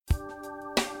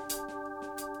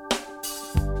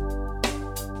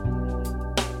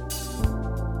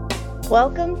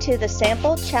Welcome to the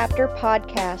Sample Chapter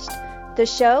Podcast, the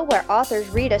show where authors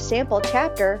read a sample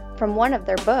chapter from one of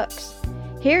their books.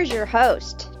 Here's your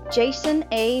host, Jason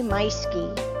A.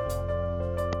 Meiske.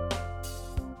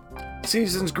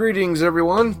 Season's greetings,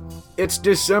 everyone. It's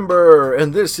December,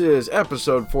 and this is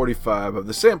episode 45 of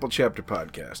the Sample Chapter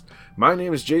Podcast. My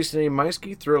name is Jason A.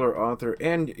 Meiske, thriller author,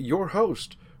 and your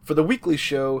host for the weekly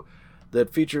show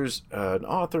that features an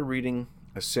author reading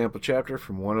a sample chapter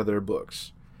from one of their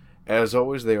books. As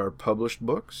always, they are published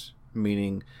books,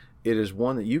 meaning it is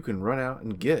one that you can run out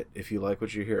and get if you like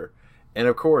what you hear. And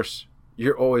of course,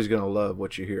 you're always going to love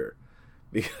what you hear.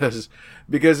 Because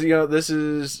this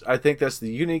is, I think that's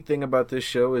the unique thing about this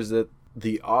show, is that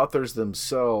the authors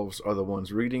themselves are the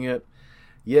ones reading it.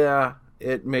 Yeah,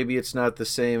 maybe it's not the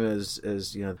same as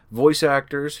voice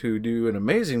actors who do an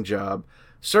amazing job.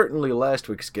 Certainly last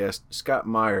week's guest, Scott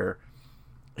Meyer,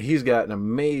 he's got an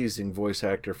amazing voice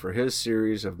actor for his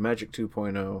series of Magic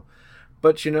 2.0.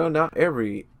 But not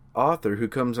every author who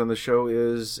comes on the show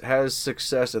has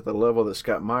success at the level that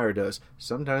Scott Meyer does.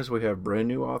 Sometimes we have brand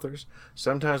new authors.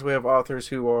 Sometimes we have authors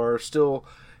who are still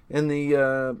in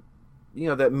the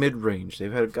that mid-range.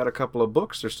 They've got a couple of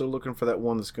books. They're still looking for that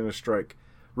one that's going to strike.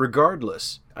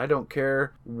 Regardless, I don't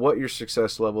care what your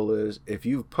success level is. If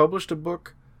you've published a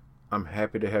book, I'm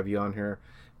happy to have you on here.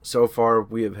 So far,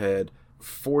 we have had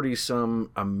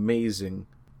 40-some amazing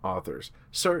authors.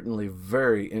 Certainly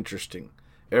very interesting,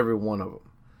 every one of them.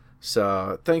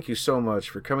 So thank you so much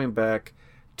for coming back,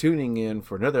 tuning in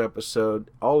for another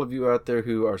episode. All of you out there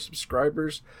who are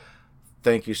subscribers,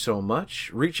 thank you so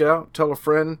much. Reach out, tell a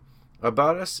friend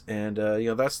about us, and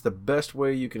that's the best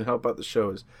way you can help out the show,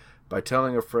 is by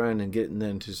telling a friend and getting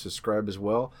them to subscribe as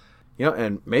well.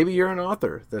 And maybe you're an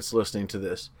author that's listening to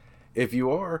this. If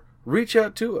you are, reach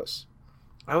out to us.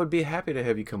 I would be happy to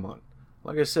have you come on.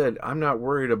 Like I said, I'm not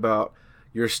worried about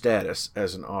your status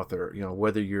as an author,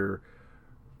 whether you're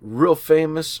real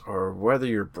famous or whether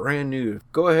you're brand new.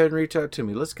 Go ahead and reach out to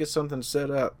me. Let's get something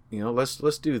set up.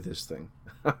 Let's do this thing.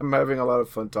 I'm having a lot of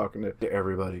fun talking to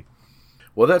everybody.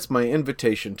 Well, that's my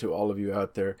invitation to all of you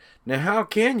out there. Now, how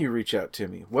can you reach out to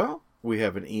me? Well, we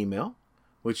have an email,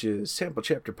 which is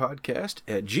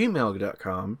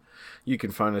samplechapterpodcast@gmail.com. You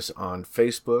can find us on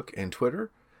Facebook and Twitter.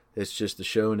 It's just the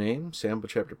show name, Sample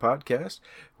Chapter Podcast.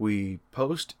 We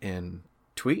post and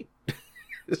tweet.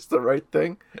 It's the right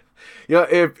thing.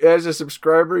 If as a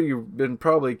subscriber, you've been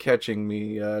probably catching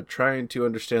me trying to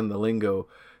understand the lingo,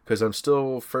 because I'm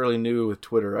still fairly new with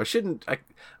Twitter. I shouldn't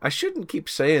keep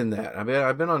saying that. I mean,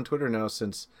 I've been on Twitter now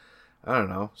since, I don't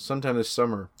know, sometime this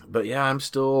summer. But yeah, I'm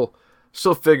still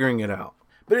figuring it out.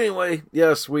 But anyway,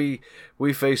 yes, we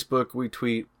Facebook, we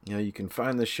tweet. You can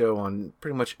find the show on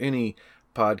pretty much any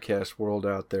podcast world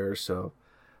out there. So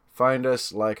find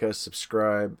us, like us,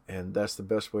 subscribe, and that's the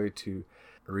best way to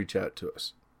reach out to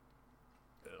us.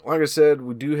 Like I said,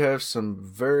 we do have some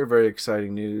very, very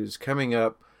exciting news coming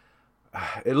up.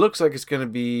 It looks like it's going to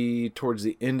be towards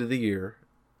the end of the year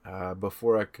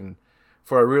before I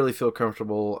really feel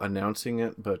comfortable announcing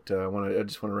it. But I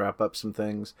just want to wrap up some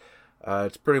things.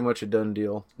 It's pretty much a done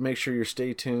deal. Make sure you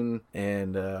stay tuned,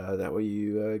 and that way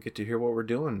you get to hear what we're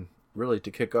doing, really,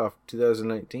 to kick off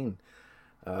 2019.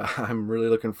 I'm really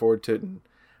looking forward to it. And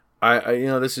I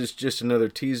this is just another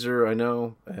teaser, I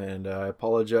know, and I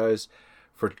apologize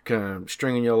for kind of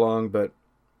stringing you along, but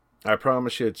I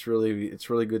promise you it's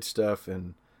really good stuff,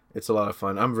 and it's a lot of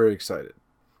fun. I'm very excited.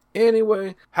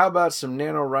 Anyway, how about some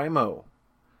NaNoWriMo?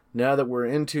 Now that we're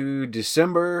into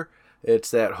December,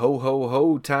 it's that ho ho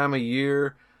ho time of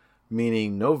year,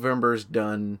 meaning November's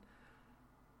done.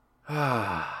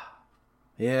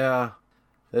 Yeah,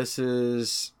 this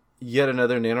is yet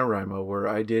another NaNoWriMo where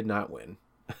I did not win.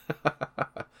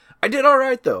 I did all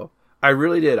right, though. I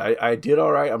really did. I did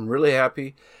all right. I'm really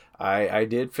happy. I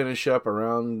did finish up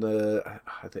around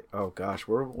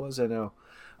where was I now?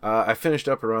 I finished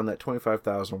up around that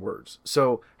 25,000 words.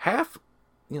 So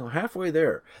halfway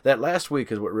there. That last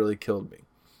week is what really killed me.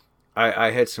 I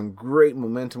had some great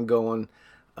momentum going.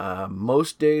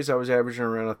 Most days I was averaging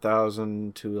around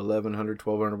 1,000 to 1,100,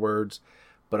 1,200 words.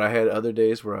 But I had other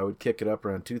days where I would kick it up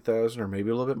around 2,000 or maybe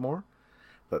a little bit more.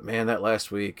 But man, that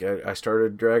last week, I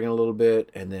started dragging a little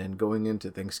bit, and then going into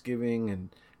Thanksgiving, and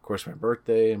of course my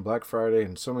birthday, and Black Friday,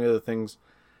 and so many other things,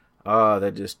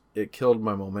 it killed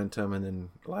my momentum. And then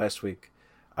last week,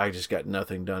 I just got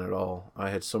nothing done at all. I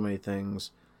had so many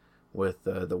things with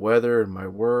the weather and my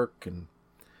work, and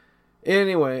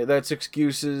anyway, that's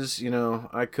excuses.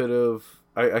 I could have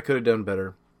done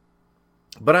better,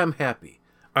 but I'm happy.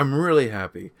 I'm really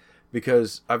happy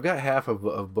because I've got half of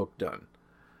a book done.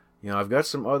 I've got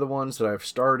some other ones that I've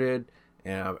started,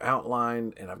 and I've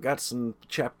outlined, and I've got some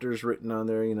chapters written on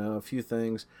there, a few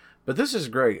things. But this is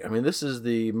great. I mean, this is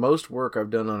the most work I've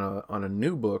done on a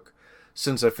new book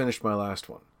since I finished my last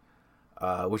one,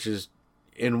 which is,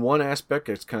 in one aspect,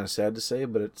 it's kind of sad to say,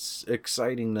 but it's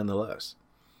exciting nonetheless.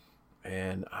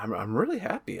 And I'm really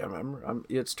happy.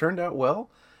 It's turned out well,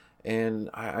 and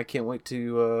I can't wait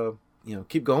to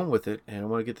keep going with it. And I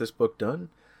want to get this book done.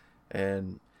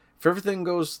 And if everything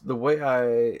goes the way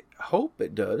I hope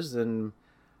it does, then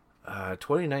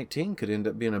 2019 could end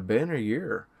up being a banner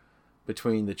year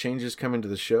between the changes coming to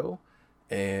the show,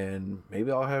 and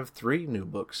maybe I'll have 3 new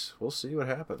books. We'll see what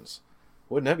happens.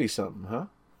 Wouldn't that be something, huh?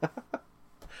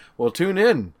 Well, tune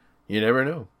in. You never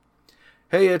know.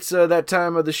 Hey, it's that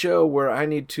time of the show where I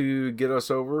need to get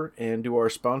us over and do our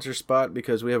sponsor spot,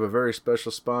 because we have a very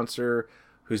special sponsor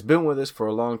who's been with us for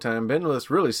a long time, been with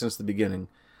us really since the beginning.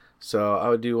 So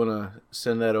I do want to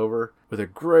send that over with a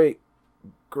great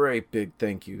big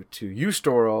thank you to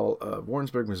U-Store All of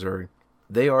Warrensburg, Missouri.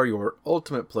 They are your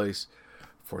ultimate place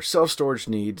for self-storage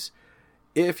needs.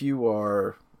 If you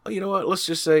are, let's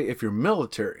just say if you're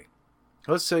military.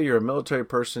 Let's say you're a military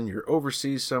person, you're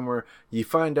overseas somewhere, you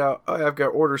find out, I've got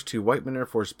orders to Whiteman Air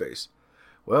Force Base.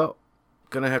 Well,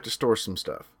 gonna have to store some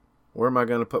stuff. Where am I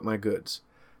gonna put my goods?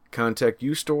 Contact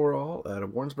U-Store All out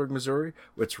of Warrensburg, Missouri.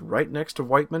 It's right next to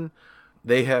Whiteman.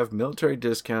 They have military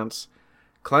discounts,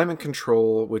 climate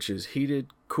control, which is heated,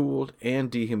 cooled,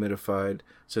 and dehumidified.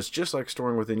 So it's just like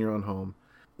storing within your own home.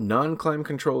 Non-climate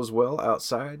control as well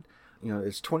outside.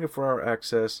 It's 24-hour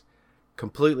access,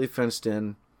 completely fenced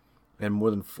in, and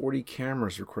more than 40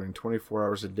 cameras recording 24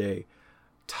 hours a day.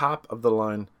 Top of the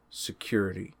line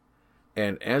security.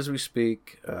 And as we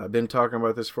speak, I've been talking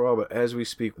about this for a while, but as we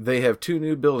speak, they have 2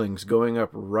 new buildings going up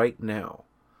right now.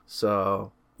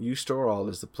 So U-Store All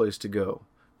is the place to go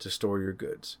to store your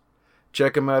goods.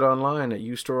 Check them out online at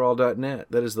ustoreall.net.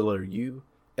 That is the letter U,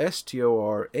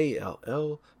 STORALL.net.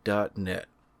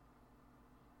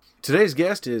 Today's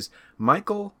guest is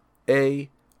Michael A.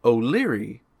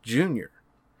 O'Leary, Jr.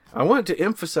 I wanted to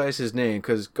emphasize his name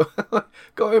because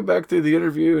going back through the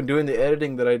interview and doing the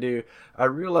editing that I do, I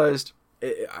realized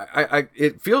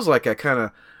it feels like I kind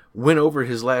of went over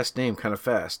his last name kind of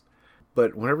fast.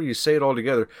 But whenever you say it all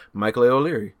together, Michael A.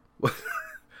 O'Leary.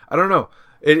 I don't know.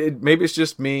 Maybe it's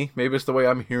just me. Maybe it's the way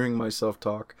I'm hearing myself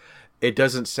talk. It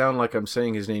doesn't sound like I'm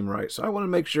saying his name right. So I want to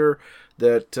make sure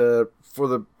that for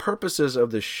the purposes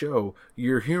of the show,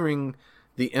 you're hearing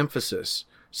the emphasis.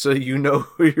 So you know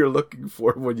who you're looking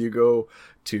for when you go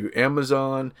to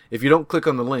Amazon. If you don't click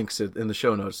on the links in the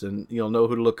show notes, then you'll know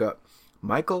who to look up.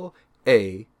 Michael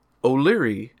A.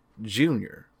 O'Leary,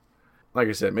 Jr. Like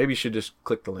I said, maybe you should just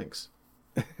click the links.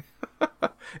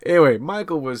 Anyway,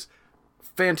 Michael was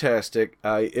fantastic.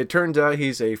 It turns out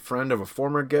he's a friend of a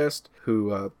former guest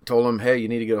who told him, hey, you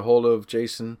need to get a hold of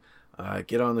Jason.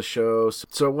 Get on the show.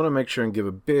 So I want to make sure and give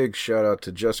a big shout out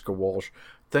to Jessica Walsh.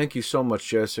 Thank you so much,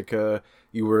 Jessica.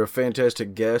 You were a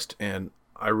fantastic guest, and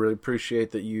I really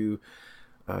appreciate that you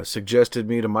suggested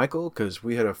me to Michael, because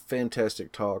we had a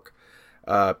fantastic talk.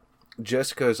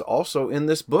 Jessica is also in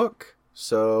this book,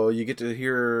 so you get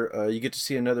to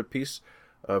see another piece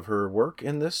of her work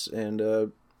in this, and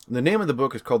the name of the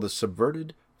book is called The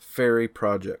Subverted Fairy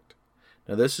Project.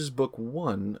 Now, this is book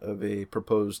 1 of a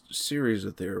proposed series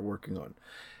that they're working on,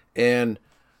 and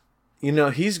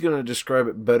he's going to describe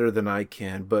it better than I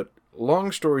can, but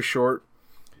long story short,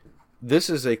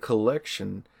 this is a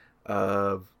collection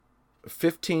of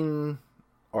 15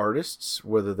 artists,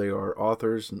 whether they are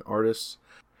authors and artists.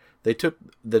 They took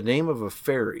the name of a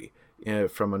fairy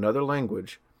from another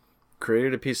language,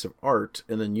 created a piece of art,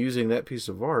 and then using that piece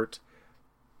of art,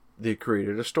 they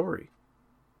created a story.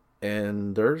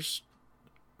 And there's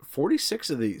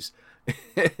 46 of these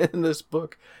in this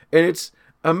book. And it's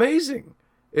amazing.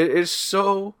 It is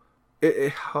so...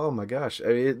 oh my gosh.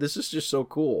 This is just so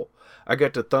cool. I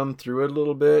got to thumb through it a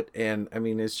little bit, and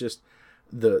it's just...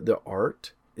 The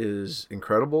art is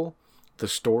incredible. The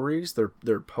stories,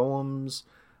 they're poems.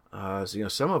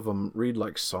 Some of them read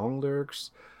like song lyrics.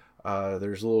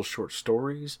 There's little short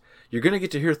stories. You're going to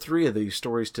get to hear 3 of these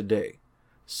stories today.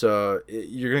 So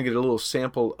you're going to get a little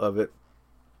sample of it.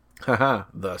 Haha,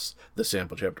 thus the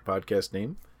Sample Chapter Podcast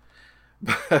name.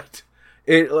 But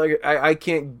I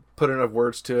can't put enough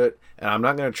words to it, and I'm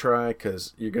not going to try,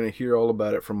 because you're going to hear all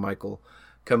about it from Michael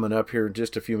coming up here in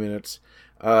just a few minutes.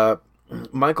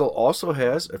 Michael also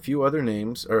has a few other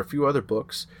names, or a few other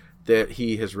books that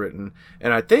he has written,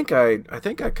 and I think I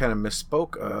kind of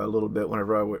misspoke a little bit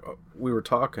whenever we were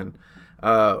talking.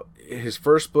 His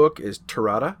first book is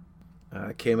Tirada,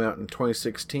 came out in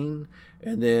 2016,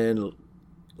 and then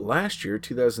last year,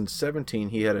 2017,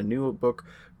 he had a new book,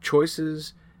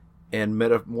 Choices and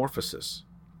Metamorphosis.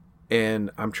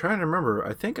 And I'm trying to remember,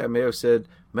 I think I may have said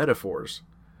metaphors.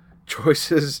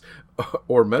 Choices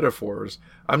or metaphors.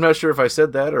 I'm not sure if I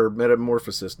said that or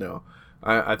metamorphosis now.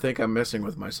 I think I'm messing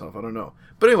with myself. I don't know.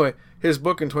 But anyway, his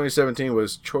book in 2017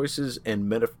 was Choices and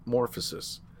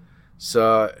Metamorphosis.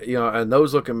 So, and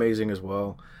those look amazing as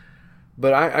well.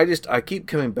 But I keep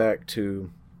coming back to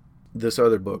this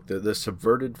other book, the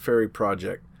Subverted Fairy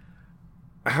Project.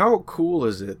 How cool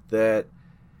is it that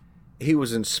he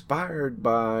was inspired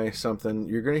by something?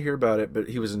 You're going to hear about it, but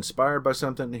he was inspired by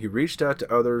something. He reached out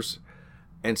to others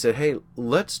and said, hey,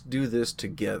 let's do this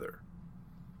together.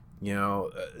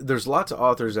 There's lots of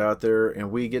authors out there,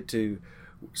 and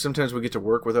sometimes we get to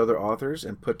work with other authors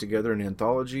and put together an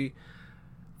anthology.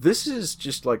 This is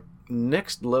just like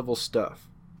next level stuff.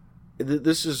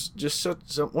 This is just one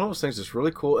of those things that's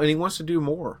really cool, and he wants to do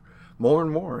more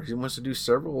and more. He wants to do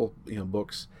several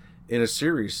books in a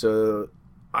series. So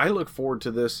I look forward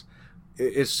to this.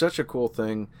 It's such a cool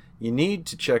thing. You need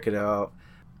to check it out.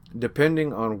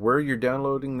 Depending on where you're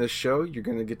downloading this show, you're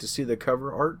going to get to see the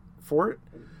cover art for it.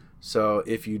 So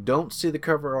if you don't see the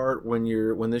cover art when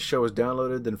this show is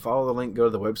downloaded, then follow the link, go to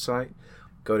the website,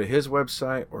 go to his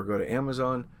website, or go to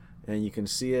Amazon, and you can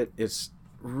see it. It's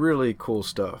really cool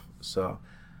stuff. So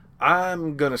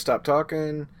I'm going to stop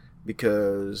talking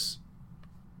because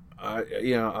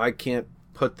I cannot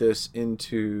put this in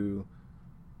the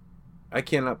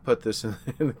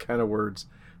kind of words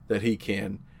that he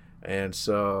can. And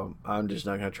so I'm just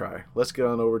not going to try. Let's get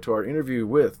on over to our interview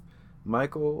with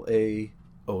Michael A.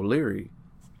 O'Leary,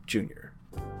 Jr.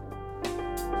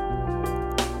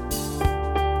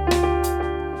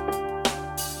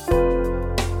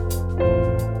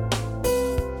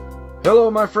 Hello,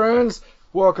 my friends.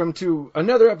 Welcome to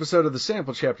another episode of the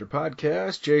Sample Chapter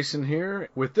Podcast. Jason here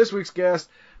with this week's guest,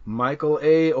 Michael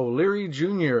A. O'Leary,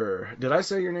 Jr. Did I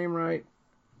say your name right?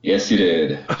 Yes, you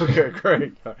did. Okay,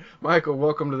 great. Michael,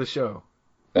 welcome to the show.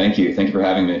 Thank you. Thank you for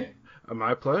having me.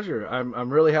 My pleasure.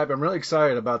 I'm really happy. I'm really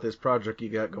excited about this project you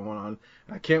got going on.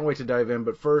 I can't wait to dive in.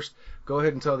 But first, go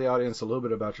ahead and tell the audience a little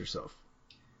bit about yourself.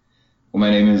 Well, my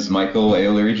name is Michael A.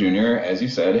 O'Leary Jr., as you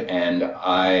said, and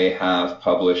I have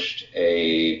published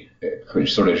a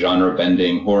sort of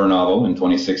genre-bending horror novel in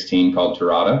 2016 called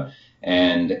Tirada,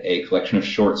 and a collection of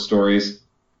short stories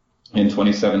in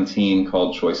 2017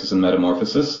 called Choices and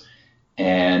Metamorphosis.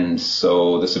 And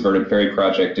so the Subverted Fairy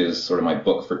Project is sort of my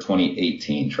book for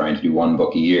 2018, trying to do one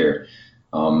book a year.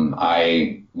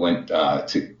 I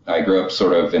grew up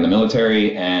sort of in the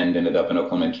military and ended up in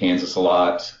Oklahoma and Kansas a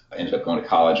lot. I ended up going to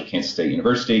college at Kansas State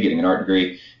University, getting an art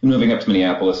degree, and moving up to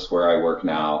Minneapolis, where I work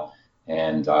now.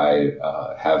 And I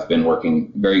have been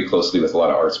working very closely with a lot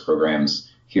of arts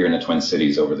programs here in the Twin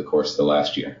Cities over the course of the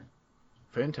last year.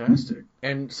 Fantastic.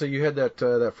 And so you had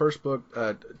that first book,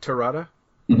 Tirada?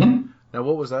 Mm-hmm. Now,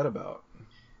 what was that about?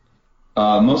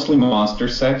 Mostly monster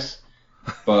sex,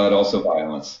 but also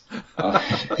violence.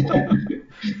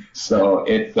 So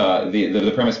it's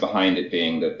the premise behind it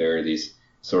being that there are these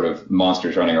sort of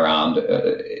monsters running around.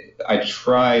 I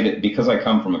tried, because I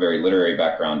come from a very literary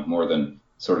background more than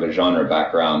sort of a genre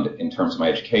background in terms of my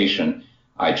education,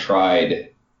 I tried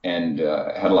and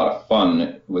had a lot of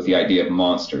fun with the idea of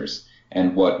monsters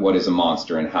and what is a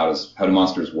monster and how do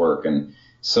monsters work. And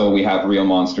so we have real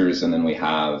monsters, and then we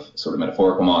have sort of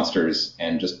metaphorical monsters,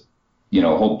 and just, a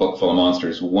whole book full of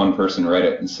monsters. One person read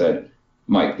it and said,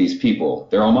 Mike, these people,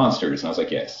 they're all monsters. And I was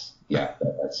like, yes, yeah,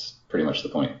 that's pretty much the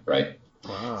point, right?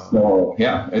 Wow. So,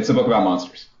 yeah, it's a book about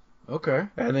monsters. Okay.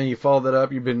 And then you followed that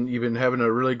up. You've been having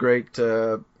a really great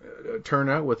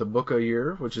turnout with a book a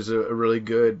year, which is a really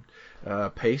good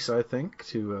pace, I think,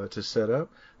 to set up.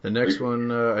 The next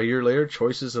one, a year later,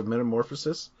 Choices of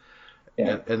Metamorphosis.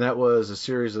 Yeah. And that was a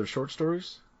series of short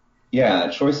stories? Yeah,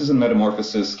 Choices and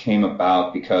Metamorphosis came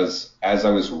about because as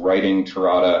I was writing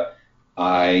Tirada,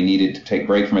 I needed to take a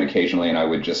break from it occasionally, and I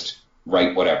would just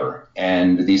write whatever.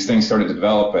 And these things started to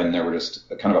develop, and there were just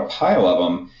kind of a pile of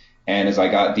them. And as I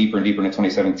got deeper and deeper into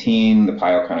 2017, the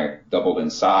pile kind of doubled in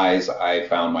size. I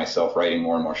found myself writing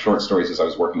more and more short stories as I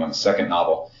was working on the second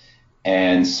novel.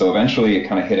 And so eventually it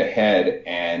kind of hit a head,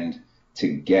 and to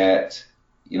get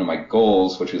my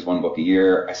goals, which was one book a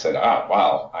year, I said,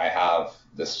 wow, I have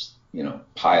this,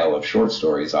 pile of short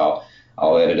stories. I'll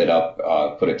edit it up,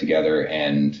 put it together,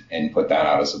 and put that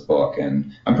out as a book.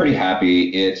 And I'm pretty happy.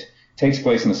 It takes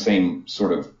place in the same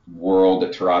sort of world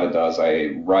that Tirada does.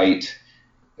 I write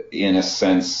in a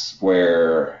sense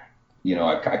where,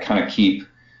 I kind of keep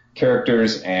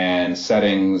characters and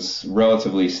settings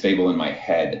relatively stable in my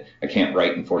head. I can't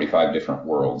write in 45 different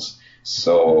worlds.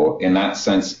 So in that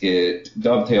sense, it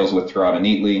dovetails with Tirada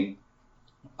neatly,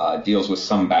 deals with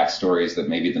some backstories that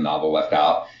maybe the novel left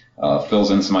out,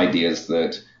 fills in some ideas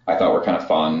that I thought were kind of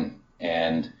fun,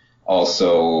 and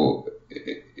also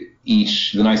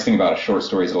the nice thing about a short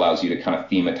story is it allows you to kind of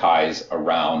thematize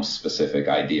around specific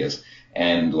ideas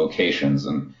and locations,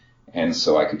 and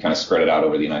so I could kind of spread it out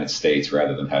over the United States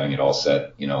rather than having it all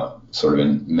set, sort of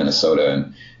in Minnesota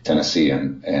and Tennessee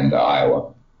and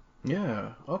Iowa.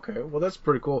 Yeah. Okay. Well, that's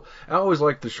pretty cool. I always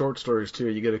like the short stories too.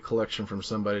 You get a collection from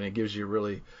somebody, and it gives you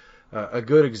really a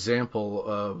good example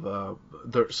of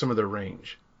some of their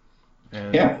range.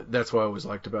 And that's what I always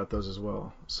liked about those as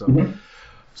well. So,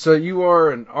 So you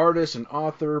are an artist, an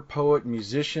author, poet,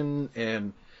 musician,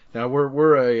 and now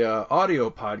we're a audio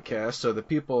podcast, so the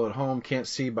people at home can't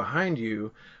see behind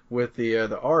you with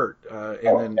the art,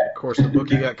 and then of course the book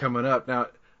you got coming up. Now,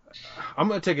 I'm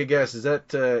going to take a guess. Is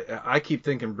that I keep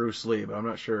thinking Bruce Lee, but I'm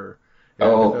not sure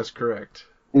if that's correct.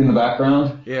 In the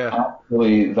background? Yeah.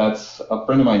 Actually, that's a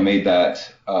friend of mine made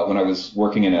that when I was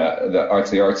working in the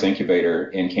arts incubator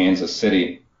in Kansas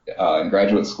City in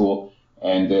graduate school,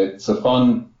 and it's a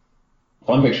fun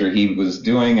picture. He was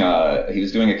doing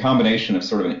a combination of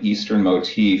sort of an Eastern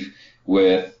motif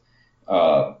with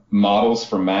models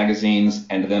from magazines,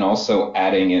 and then also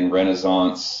adding in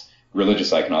Renaissance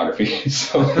religious iconography.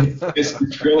 So it's a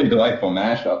really delightful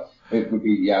mashup. It would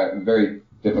be very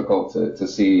difficult to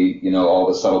see, all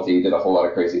the subtlety. He did a whole lot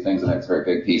of crazy things, and it's a very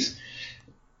big piece.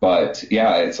 But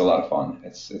yeah, it's a lot of fun.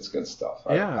 It's good stuff.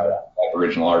 I have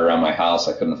original art around my house.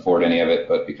 I couldn't afford any of it,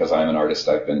 but because I'm an artist,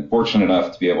 I've been fortunate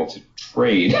enough to be able to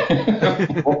trade,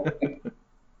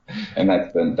 and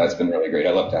that's been really great.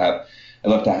 I love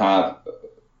to have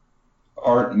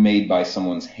art made by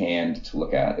someone's hand to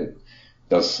look at. It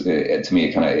does to me.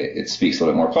 It speaks a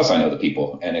little bit more. Plus, I know the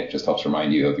people, and it just helps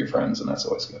remind you of your friends, and that's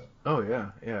always good. Oh yeah,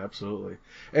 absolutely.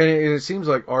 And it seems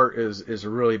like art is a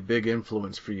really big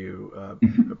influence for you,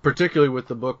 particularly with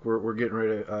the book we're getting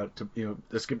ready to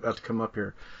that's about to come up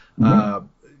here.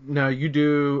 Now you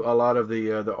do a lot of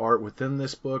the art within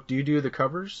this book. Do you do the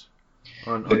covers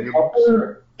on your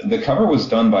books? The cover was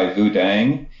done by Vu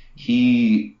Dang.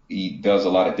 He does a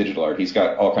lot of digital art. He's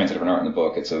got all kinds of different art in the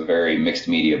book. It's a very mixed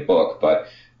media book. But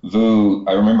Vu,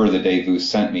 I remember the day Vu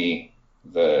sent me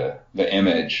the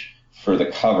image for the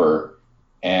cover,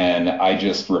 and I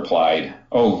just replied,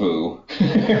 "Oh, Vu."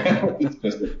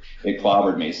 It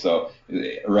clobbered me. So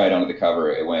right onto the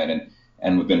cover it went,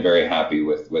 and we've been very happy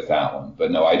with that one. But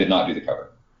no, I did not do the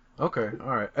cover. Okay,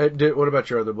 all right. What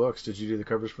about your other books? Did you do the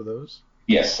covers for those?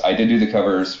 Yes, I did do the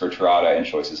covers for Tirada and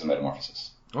Choices and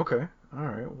Metamorphosis. Okay. All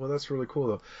right. Well, that's really cool,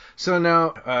 though. So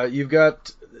now you've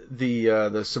got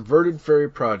the Subverted Fairy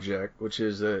Project, which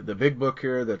is the big book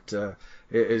here that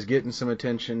is getting some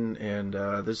attention, and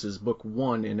this is book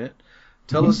 1 in it.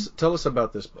 Tell us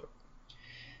about this book.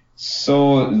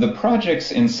 So the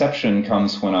project's inception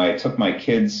comes when I took my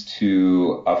kids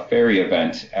to a fairy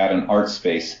event at an art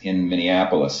space in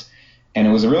Minneapolis. And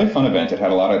it was a really fun event. It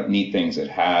had a lot of neat things. It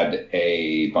had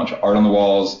a bunch of art on the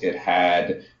walls. It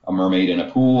had a mermaid in a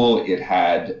pool. It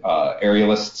had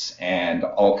aerialists and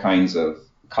all kinds of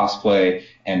cosplay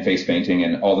and face painting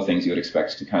and all the things you would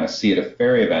expect to kind of see at a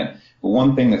fairy event. But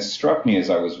one thing that struck me as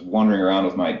I was wandering around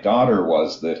with my daughter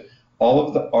was that all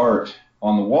of the art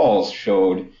on the walls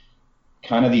showed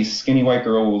kind of these skinny white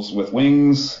girls with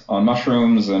wings on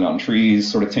mushrooms and on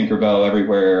trees, sort of Tinkerbell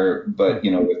everywhere, but,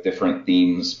 with different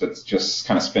themes, but just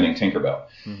kind of spinning Tinkerbell.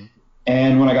 Mm-hmm.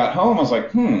 And when I got home, I was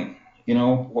like,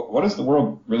 what does the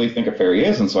world really think a fairy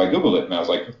is? And so I Googled it, and I was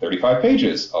like, 35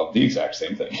 pages of the exact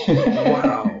same thing.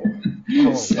 Wow.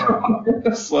 So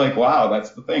it's like, wow,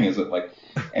 that's the thing, is it like,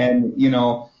 and,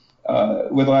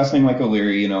 with a last name like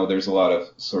O'Leary, there's a lot of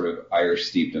sort of Irish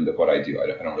steeped into what I do. I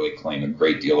don't really claim a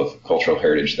great deal of cultural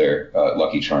heritage there,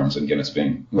 Lucky Charms and Guinness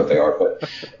being what they are. But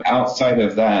outside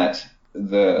of that,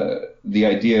 the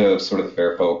idea of sort of the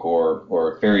fair folk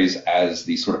or fairies as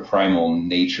these sort of primal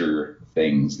nature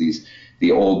things,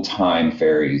 the old time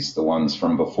fairies, the ones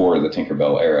from before the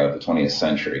Tinkerbell era of the 20th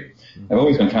century, have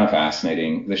always been kind of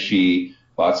fascinating. The Sidhe,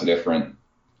 lots of different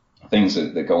things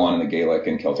that go on in the Gaelic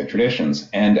and Celtic traditions.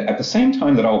 And at the same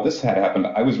time that all this had happened,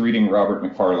 I was reading Robert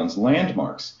McFarlane's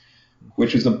Landmarks,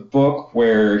 which is a book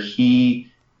where he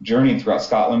journeyed throughout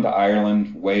Scotland,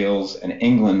 Ireland, Wales, and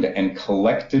England and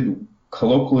collected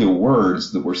colloquial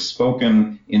words that were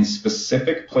spoken in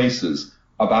specific places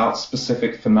about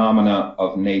specific phenomena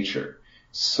of nature.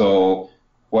 So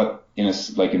what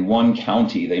in one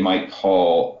county they might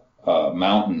call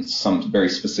mountains some very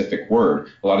specific word.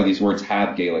 A lot of these words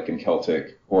have Gaelic and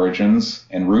Celtic origins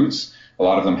and roots, A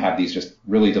lot of them have these just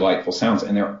really delightful sounds,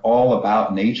 and they're all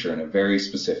about nature in a very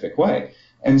specific way.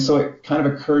 And so it kind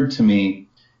of occurred to me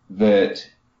that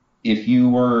if you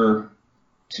were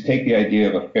to take the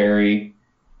idea of a fairy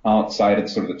outside of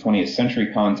sort of the 20th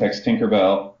century context,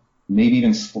 Tinkerbell, maybe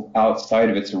even outside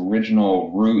of its original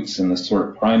roots in the sort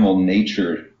of primal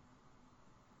nature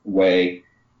way,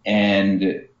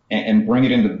 and bring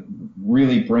it into,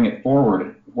 really bring it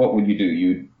forward, what would you do?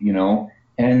 You know,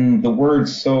 and the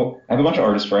words, so I have a bunch of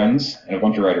artist friends and a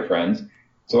bunch of writer friends.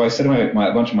 So I said to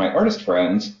a bunch of my artist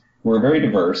friends, who are very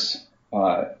diverse,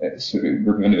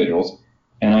 group of individuals,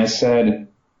 and I said,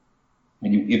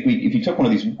 if you took one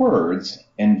of these words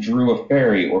and drew a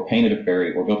fairy or painted a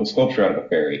fairy or built a sculpture out of a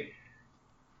fairy,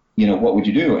 you know, what would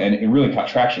you do? And it really caught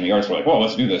traction. The artists were like, well,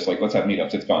 let's do this. Like, let's have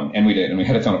meetups. It's fun. And we did, and we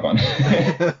had a ton of fun.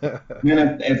 And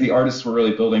then as the artists were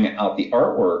really building out the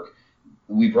artwork,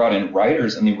 we brought in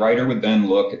writers, and the writer would then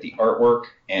look at the artwork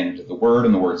and the word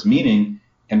and the word's meaning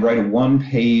and write a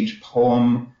one-page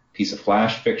poem, piece of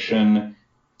flash fiction,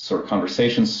 sort of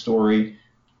conversation story.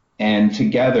 And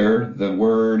together, the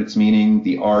word, its meaning,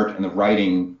 the art, and the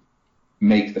writing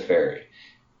make the fairy.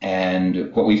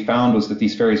 And what we found was that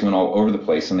these fairies went all over the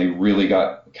place, and they really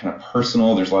got kind of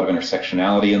personal. There's a lot of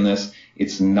intersectionality in this.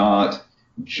 It's not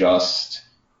just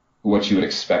what you would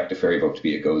expect a fairy book to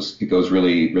be. It goes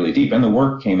really, really deep. And the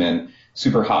work came in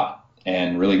super hot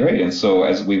and really great. And so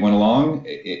as we went along,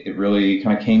 it really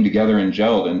kind of came together and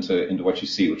gelled into what you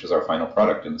see, which is our final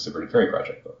product in the Subverted Fairy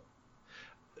Project book.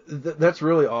 That's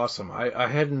really awesome. I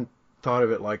hadn't thought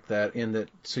of it like that. In that,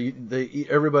 so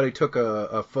everybody took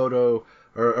a photo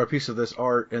or a piece of this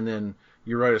art, and then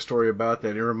you write a story about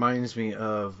that. It reminds me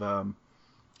of,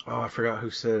 I forgot who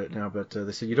said it now, but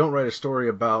they said you don't write a story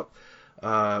about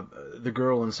the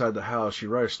girl inside the house. You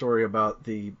write a story about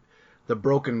the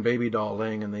broken baby doll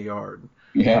laying in the yard.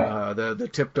 Yeah. The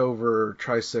tipped over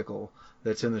tricycle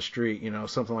that's in the street, you know,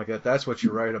 something like that. That's what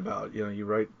you write about. You know, you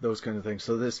write those kind of things.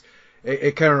 So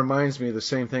it kind of reminds me of the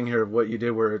same thing here of what you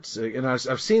did, where it's, and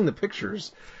I've seen the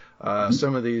pictures,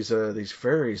 some of these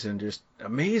fairies, and just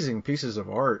amazing pieces of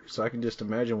art. So I can just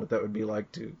imagine what that would be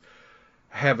like to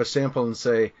have a sample and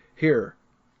say, here,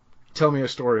 tell me a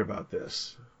story about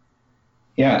this.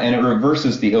 Yeah, and it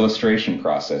reverses the illustration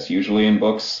process. Usually in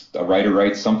books, a writer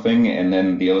writes something, and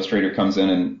then the illustrator comes in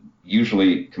and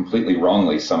usually completely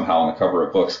wrongly somehow on the cover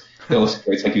of books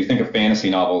illustrates. Like, you think of fantasy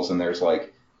novels, and there's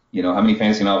like, you know, how many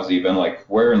fantasy novels have you been like,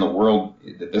 where in the world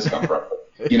did this come from?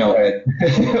 You know,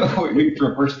 we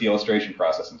reversed the illustration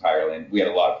process entirely, and we had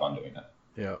a lot of fun doing that.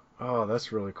 Yeah. Oh,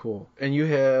 that's really cool. And you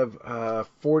have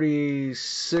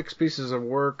 46 pieces of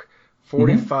work,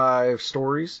 45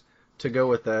 stories to go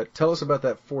with that. Tell us about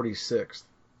that 46th.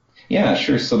 Yeah,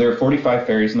 sure. So there are 45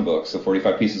 fairies in the book, so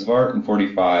 45 pieces of art and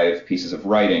 45 pieces of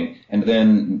writing. And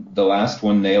then the last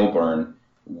one, Nailburn,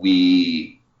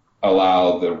 we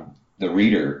allow the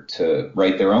reader to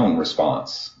write their own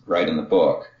response right in the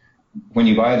book. When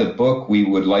you buy the book, we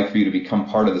would like for you to become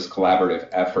part of this collaborative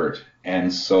effort.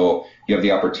 And so you have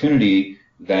the opportunity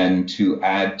then to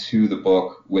add to the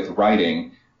book with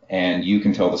writing, and you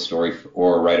can tell the story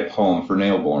or write a poem for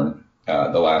Nailborn,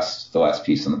 the last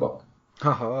piece in the book.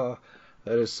 Haha,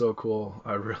 that is so cool.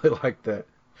 I really like that.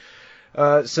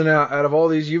 So now, out of all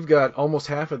these, you've got almost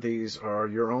half of these are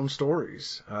your own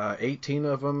stories. 18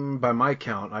 of them, by my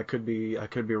count. I could be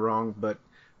wrong, but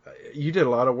you did a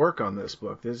lot of work on this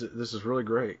book. This is really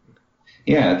great.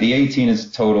 Yeah, the 18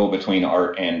 is total between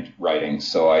art and writing.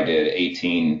 So I did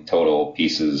 18 total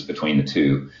pieces between the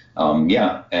two.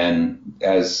 Yeah, and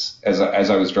as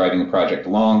I was driving the project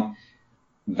along,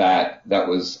 I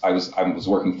was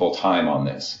working full time on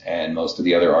this, and most of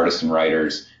the other artists and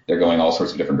writers, they're going all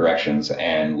sorts of different directions,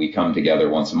 and we come together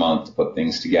once a month to put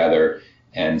things together.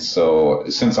 And so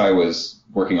since I was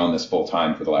working on this full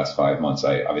time for the last 5 months,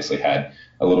 I obviously had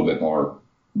a little bit more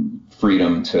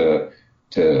freedom to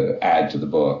add to the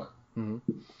book.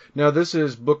 Mm-hmm. Now this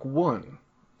is book one.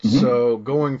 Mm-hmm. So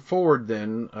going forward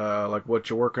then, like what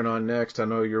you're working on next, I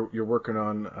know you're working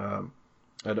on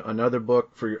another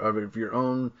book of your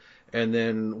own, and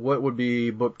then what would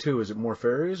be book two? Is it more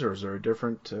fairies, or is there a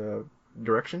different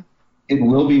direction? It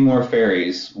will be more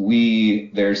fairies.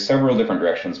 There's several different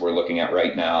directions we're looking at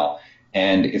right now,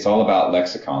 and it's all about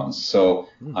lexicons. So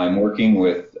I'm working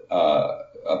with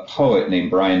a poet named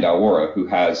Brian Dawara, who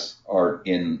has art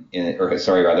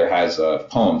has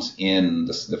poems in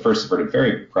the first Subverted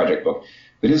Fairy Project book.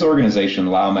 But his organization,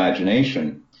 Lao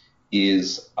Imagination,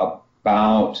 is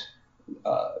about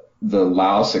the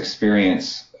Laos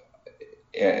experience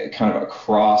kind of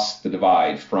across the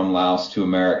divide from Laos to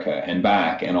America and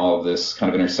back, and all of this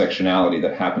kind of intersectionality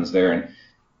that happens there. And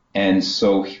And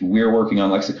so we're working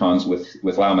on lexicons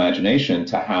with Lao Imagination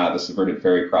to have a Subverted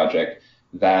Fairy project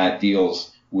that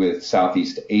deals with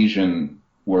Southeast Asian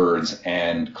words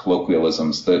and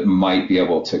colloquialisms that might be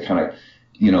able to kind of,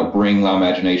 bring Lao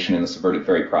Imagination and the Subverted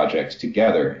Fairy project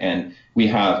together. And we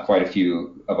have quite a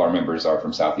few of our members are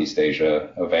from Southeast Asia,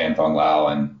 Vanthong Lao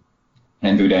and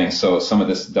Wudang. So some of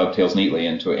this dovetails neatly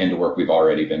into work we've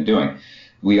already been doing.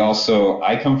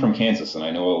 I come from Kansas, and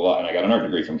I know a lot, and I got an art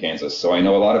degree from Kansas, so I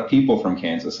know a lot of people from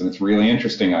Kansas, and it's really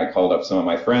interesting. I called up some of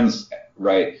my friends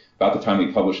right about the time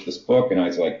we published this book, and I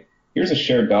was like, here's a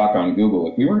shared doc on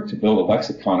Google. If we were to build a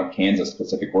lexicon of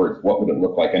Kansas-specific words, what would it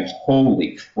look like? And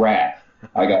holy crap,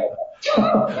 I got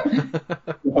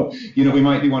we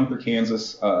might do one for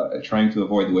Kansas, trying to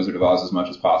avoid the Wizard of Oz as much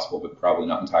as possible, but probably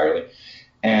not entirely.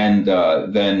 And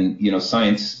then,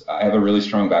 science, I have a really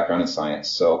strong background in science,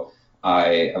 so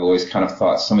I've always kind of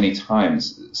thought so many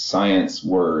times science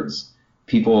words,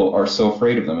 people are so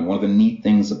afraid of them. And one of the neat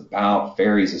things about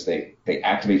fairies is they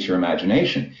activate your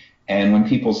imagination. And when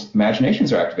people's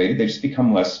imaginations are activated, they just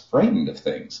become less frightened of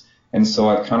things. And so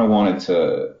I've kind of wanted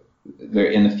to,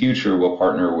 in the future, we'll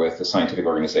partner with a scientific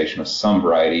organization of some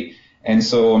variety. And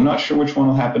so I'm not sure which one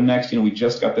will happen next. We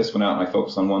just got this one out, and I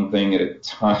focus on one thing at a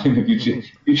time. If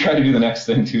you try to do the next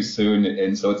thing too soon,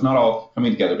 and so it's not all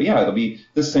coming together. But yeah, it'll be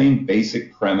the same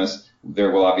basic premise. There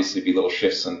will obviously be little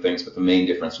shifts and things, but the main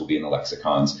difference will be in the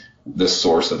lexicons, the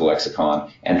source of the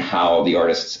lexicon, and how the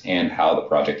artists and how the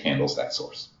project handles that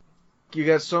source. You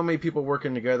got so many people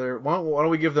working together. Why don't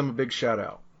we give them a big shout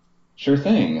out? Sure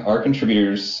thing. Our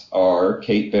contributors are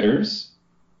Kate Bitters.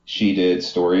 She did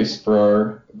stories for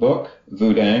our book.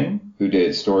 Wudang, who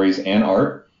did stories and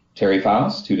art. Terry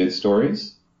Faust, who did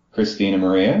stories. Christina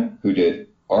Maria, who did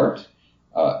art.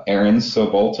 Erin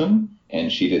Sobolton,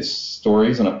 and she did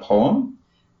stories and a poem.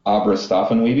 Abra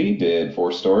Staffenweeby did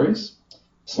 4 stories.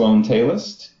 Sloan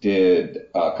Talist did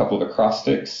a couple of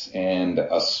acrostics and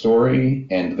a story,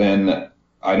 and then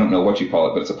I don't know what you call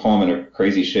it, but it's a poem in a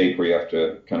crazy shape where you have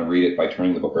to kind of read it by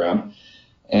turning the book around.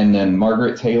 And then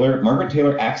Margaret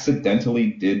Taylor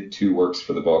accidentally did 2 works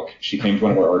for the book. She came to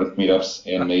one of our artist meetups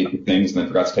and made the things and then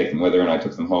forgot to take them with her, and I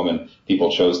took them home and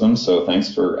people chose them. So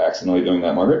thanks for accidentally doing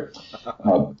that, Margaret.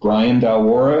 Brian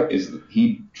Dalwara,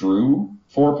 he drew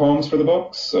 4 poems for the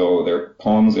book, so they're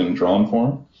poems in drawn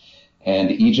form.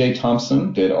 And E.J.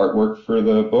 Thompson did artwork for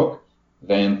the book.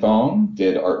 Van Thong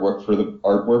did artwork for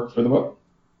the book.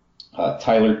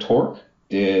 Tyler Tork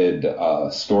did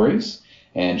stories.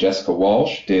 And Jessica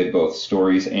Walsh did both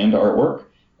stories and artwork,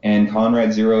 and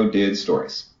Conrad Zero did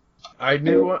stories. I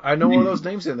know one of those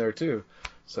names in there too.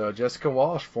 So Jessica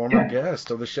Walsh, former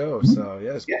guest of the show. So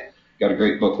yes, got a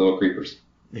great book, Little Creepers.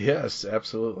 Yes,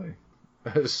 absolutely.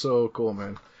 It's so cool,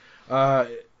 man.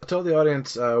 Tell the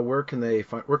audience where can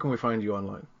we find you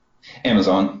online?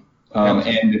 Amazon.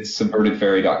 And it's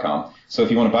subvertedfairy.com. So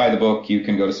if you want to buy the book, you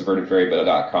can go to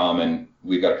subvertedfairy.com, and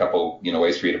we've got a couple,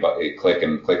 ways for you to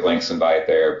click links and buy it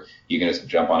there. You can just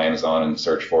jump on Amazon and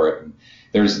search for it. And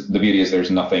the beauty is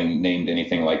there's nothing named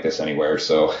anything like this anywhere.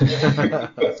 So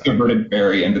Subverted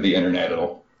Fairy into the internet,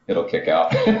 it'll kick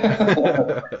out.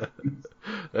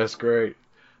 That's great.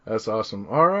 That's awesome.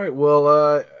 All right.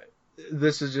 Well,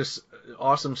 this is just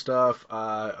awesome stuff.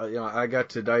 I got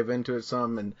to dive into it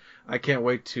some, and I can't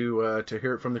wait to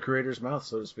hear it from the creator's mouth,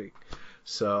 so to speak.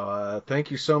 So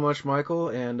thank you so much, Michael.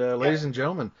 And ladies and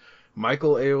gentlemen,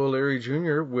 Michael A. O'Leary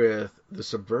Jr. with the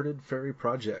Subverted Fairy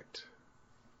Project.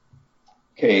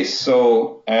 Okay,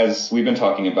 so as we've been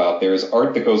talking about, there's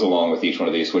art that goes along with each one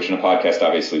of these, which in a podcast,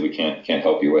 obviously, we can't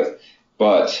help you with.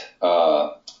 But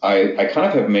I kind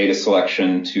of have made a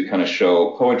selection to kind of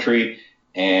show poetry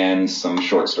and some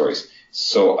short stories.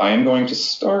 So I am going to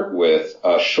start with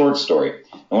a short story.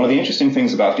 And one of the interesting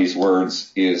things about these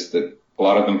words is that a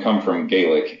lot of them come from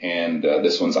Gaelic, and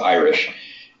this one's Irish.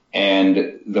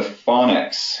 And the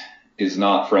phonics is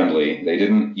not friendly. They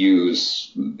didn't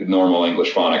use normal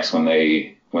English phonics when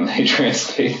they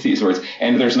translate these words.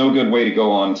 And there's no good way to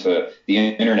go on to the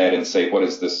internet and say, what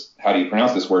is this? How do you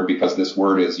pronounce this word? Because this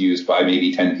word is used by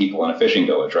maybe 10 people in a fishing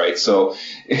village, right? So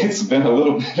it's been a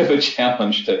little bit of a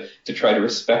challenge to try to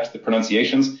respect the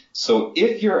pronunciations. So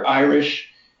if you're Irish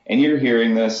and you're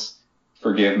hearing this,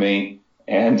 forgive me,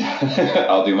 and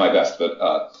I'll do my best.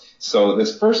 But so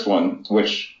this first one,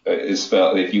 which is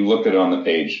spelled, if you looked at it on the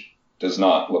page, does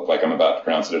not look like I'm about to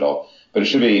pronounce it at all. But it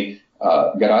should be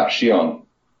Garachion.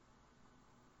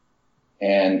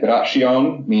 And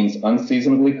Garachion means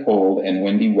unseasonably cold and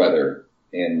windy weather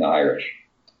in the Irish.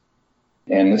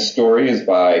 And this story is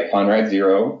by Conrad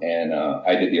Zero, and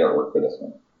I did the artwork for this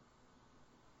one.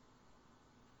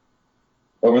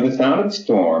 Over the sound of the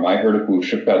storm, I heard a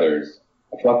whoosh of feathers.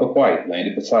 A fluff of white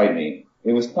landed beside me.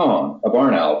 It was Ton, a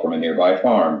barn owl from a nearby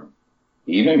farm.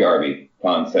 "Evening, Garvey,"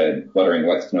 Ton said, fluttering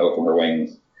wet snow from her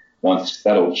wings. Once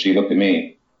settled, she looked at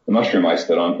me. The mushroom I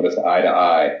stood on put us eye to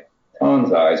eye.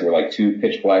 Ton's eyes were like two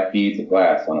pitch-black beads of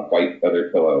glass on a white feather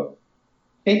pillow.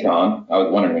 "Hey, Ton, I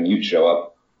was wondering when you'd show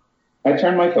up." I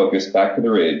turned my focus back to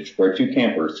the ridge, where two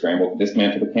campers scrambled to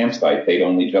dismantle the campsite they'd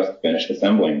only just finished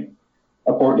assembling.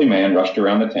 A portly man rushed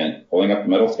around the tent, pulling up the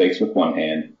metal stakes with one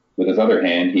hand. With his other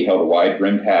hand, he held a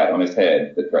wide-brimmed hat on his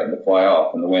head that threatened to fly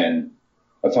off in the wind.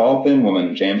 A tall, thin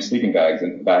woman jammed sleeping bags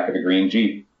into the back of a green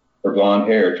Jeep. Her blonde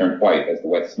hair turned white as the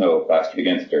wet snow plastered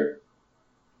against her.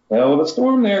 "Hell of a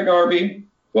storm there, Garvey.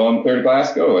 Blowing clear to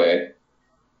Glasgow, eh?"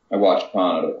 I watched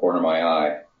Con out of the corner of my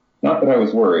eye. Not that I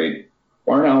was worried.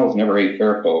 Barn owls never ate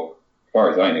fair folk, as far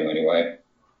as I knew anyway.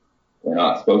 "We're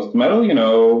not supposed to meddle, you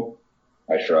know."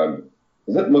 I shrugged.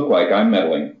 "Does it look like I'm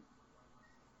meddling?"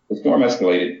 The storm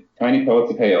escalated, tiny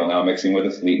pellets of hail now mixing with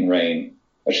the sleet and rain.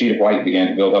 A sheet of white began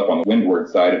to build up on the windward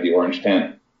side of the orange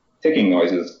tent. Ticking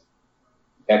noises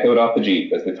echoed off the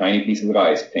Jeep as the tiny pieces of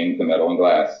ice pinged the metal and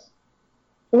glass.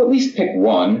 "Well, at least pick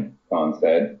one," Con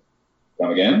said.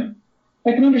 "Come again?"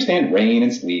 "I can understand rain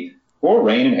and sleet, or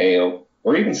rain and hail,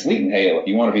 or even sleet and hail if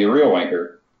you want to be a real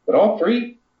wanker. But all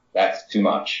three? That's too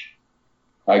much."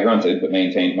 I grunted, but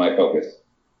maintained my focus.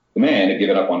 The man had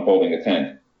given up on folding the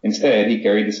tent. Instead, he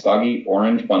carried the soggy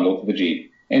orange bundle to the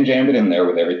Jeep and jammed it in there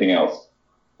with everything else.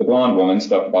 The blonde woman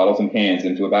stuffed bottles and cans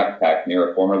into a backpack near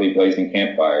a formerly blazing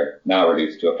campfire, now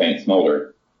reduced to a faint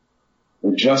smolder.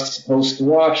 "We're just supposed to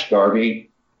watch, Garvey."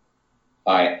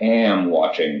 "I am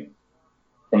watching."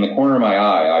 From the corner of my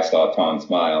eye, I saw Ton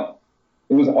smile.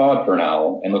 It was odd for an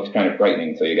owl, and looked kind of frightening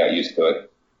until you got used to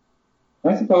it.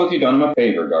 "I suppose you've done him a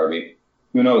favor, Garvey.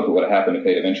 Who knows what would have happened if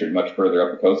they'd have ventured much further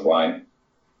up the coastline?"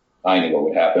 I knew what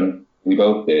would happen. We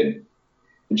both did.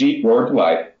 The Jeep roared to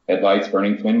life, headlights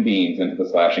burning twin beams into the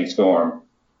slashing storm.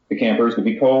 The campers would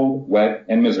be cold, wet,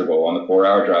 and miserable on the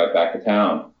 4-hour drive back to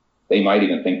town. They might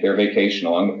even think their vacation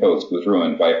along the coast was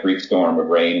ruined by a freak storm of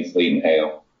rain and sleet and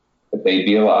hail. But they'd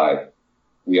be alive.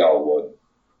 We all would.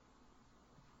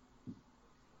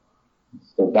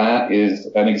 So that is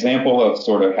an example of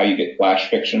sort of how you get flash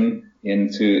fiction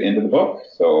into the book.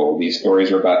 So these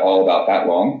stories are all about that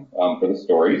long for the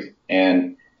stories.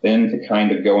 And then to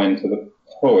kind of go into the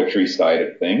poetry side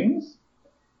of things,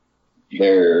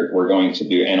 we're going to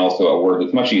do, and also a word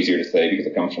that's much easier to say because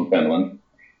it comes from Finland.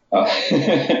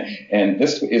 And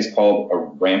this is called a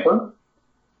ramper.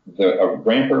 A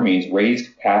ramper means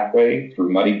raised pathway through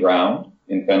muddy ground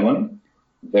in Finland.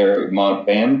 Their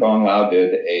band Gone Loud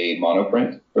did a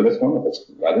monoprint for this one. It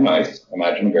was rather nice.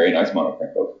 Imagine a very nice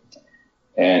monoprint book.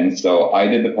 And so I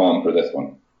did the poem for this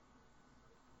one.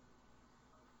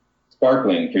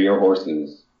 Sparkling through your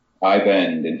horses, I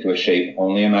bend into a shape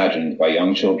only imagined by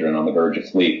young children on the verge of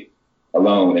sleep,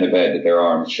 alone in a bed that their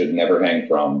arms should never hang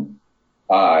from.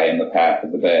 I am the path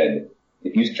of the bed.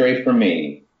 If you stray from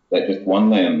me, let just one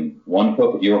limb, one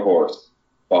hoof of your horse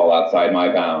fall outside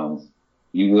my bounds.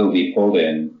 You will be pulled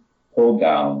in, pulled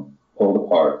down, pulled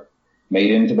apart,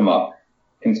 made into the muck,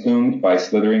 consumed by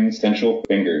slithering, sensual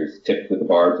fingers tipped with the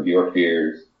barbs of your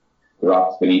fears. The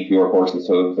rocks beneath your horse's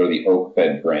hooves are the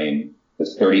oak-fed frame, the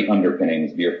sturdy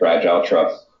underpinnings of your fragile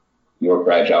trust, your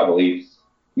fragile beliefs,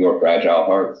 your fragile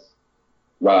hearts.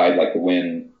 Ride like the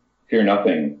wind, fear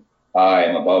nothing. I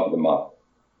am above the muck,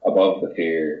 above the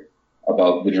fear,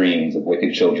 above the dreams of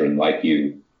wicked children like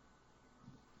you.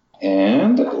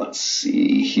 And let's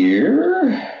see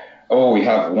here. Oh, we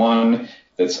have one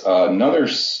that's another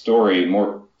story,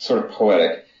 more sort of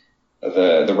poetic.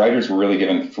 The writers were really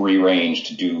given free range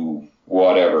to do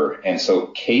whatever. And so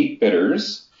Kate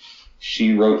Bitters,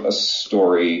 she wrote a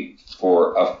story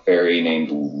for a fairy named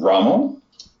Rommel.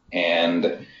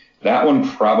 And that one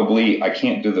probably, I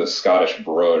can't do the Scottish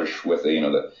brogue with the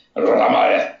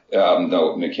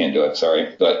no, I can't do it,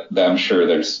 sorry. But I'm sure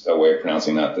there's a way of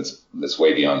pronouncing that that's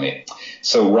way beyond me.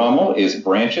 So Rommel is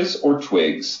branches or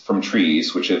twigs from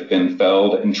trees which have been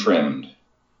felled and trimmed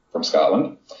from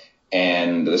Scotland.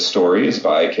 And the story is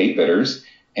by Kate Bitters.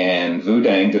 And Vu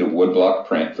Dang did a woodblock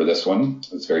print for this one.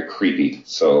 It's very creepy.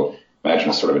 So imagine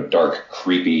a sort of a dark,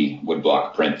 creepy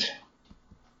woodblock print.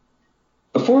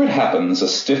 Before it happens, a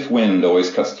stiff wind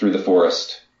always cuts through the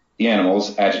forest. The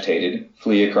animals, agitated,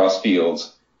 flee across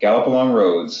fields, gallop along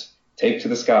roads, take to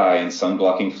the sky in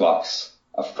sun-blocking flocks,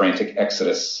 a frantic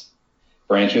exodus.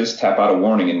 Branches tap out a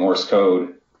warning in Morse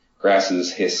code.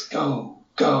 Grasses hiss, go,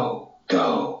 go,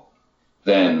 go.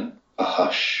 Then a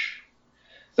hush.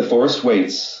 The forest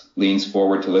waits, leans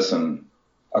forward to listen.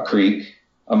 A creak,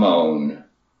 a moan,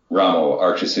 Rommel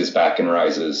arches his back and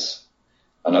rises.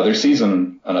 Another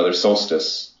season, another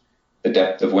solstice. The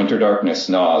depth of winter darkness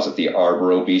gnaws at the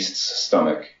arboreal beast's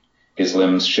stomach. His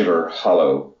limbs shiver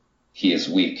hollow. He is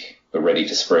weak, but ready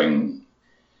to spring.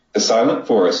 The silent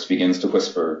forest begins to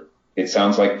whisper. It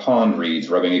sounds like pond reeds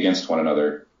rubbing against one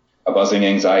another. A buzzing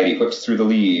anxiety whips through the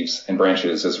leaves and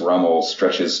branches as Rommel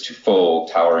stretches to full,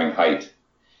 towering height.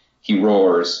 He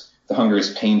roars. The hunger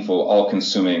is painful,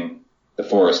 all-consuming. The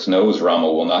forest knows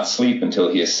Rommel will not sleep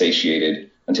until he is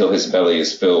satiated, until his belly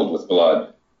is filled with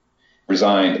blood.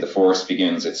 Resigned, the forest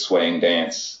begins its swaying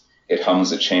dance. It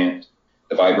hums a chant.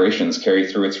 The vibrations carry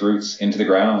through its roots into the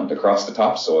ground, across the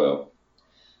topsoil.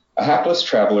 A hapless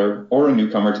traveler or a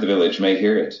newcomer to the village may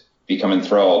hear it, become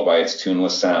enthralled by its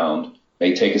tuneless sound,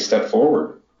 may take a step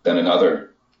forward, then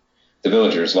another. The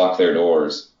villagers lock their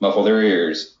doors, muffle their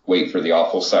ears, wait for the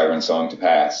awful siren song to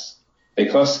pass. They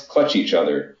clutch each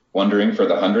other, wondering for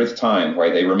the 100th time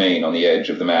why they remain on the edge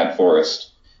of the mad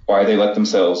forest, why they let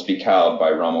themselves be cowed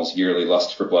by Rommel's yearly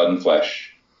lust for blood and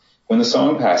flesh. When the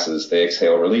song passes, they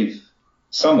exhale relief.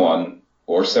 Someone,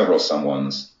 or several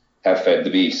someones, have fed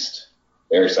the beast.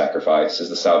 Their sacrifice is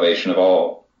the salvation of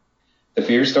all. The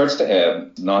fear starts to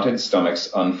ebb, knotted stomachs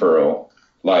unfurl.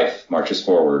 Life marches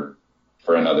forward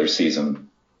for another season.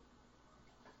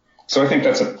 So I think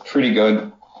that's a pretty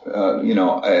good,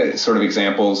 sort of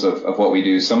examples of what we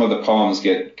do. Some of the poems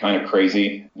get kind of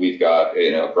crazy. We've got,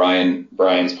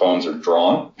 Brian's poems are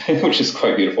drawn, which is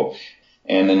quite beautiful.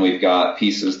 And then we've got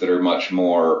pieces that are much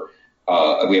more,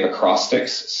 we have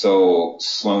acrostics. So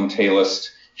Sloane Talist,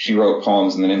 she wrote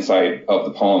poems, and then inside of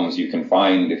the poems you can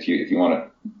find, if you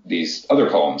want these other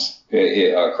poems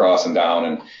across and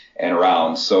down and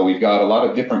around. So we've got a lot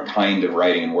of different kind of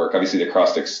writing and work. Obviously the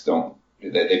acrostics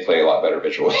they play a lot better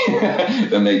visually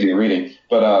than they do reading.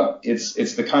 But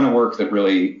it's the kind of work that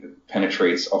really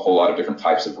penetrates a whole lot of different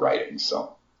types of writing.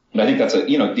 So, and I think that's a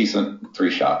decent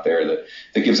 3-shot there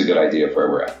that gives a good idea of where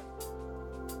we're at.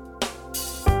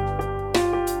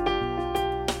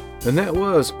 And that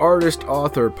was artist,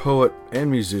 author, poet, and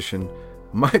musician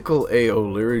Michael A.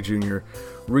 O'Leary Jr.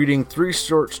 reading 3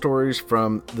 short stories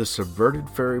from the Subverted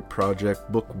Fairy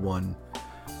Project, Book 1.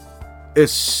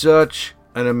 It's such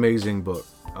an amazing book.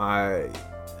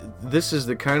 This is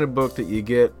the kind of book that you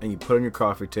get and you put on your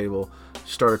coffee table,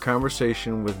 start a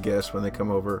conversation with guests when they come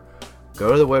over.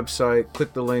 Go to the website,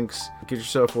 click the links, get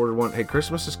yourself ordered one. Hey,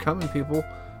 Christmas is coming, people.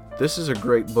 This is a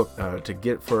great book to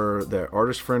get for the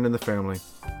artist friend in the family.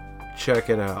 Check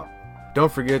it out.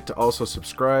 Don't forget to also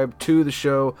subscribe to the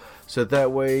show so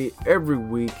that way every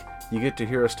week you get to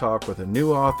hear us talk with a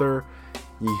new author,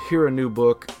 you hear a new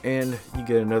book, and you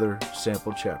get another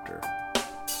sample chapter.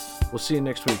 We'll see you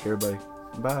next week, everybody.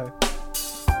 Bye.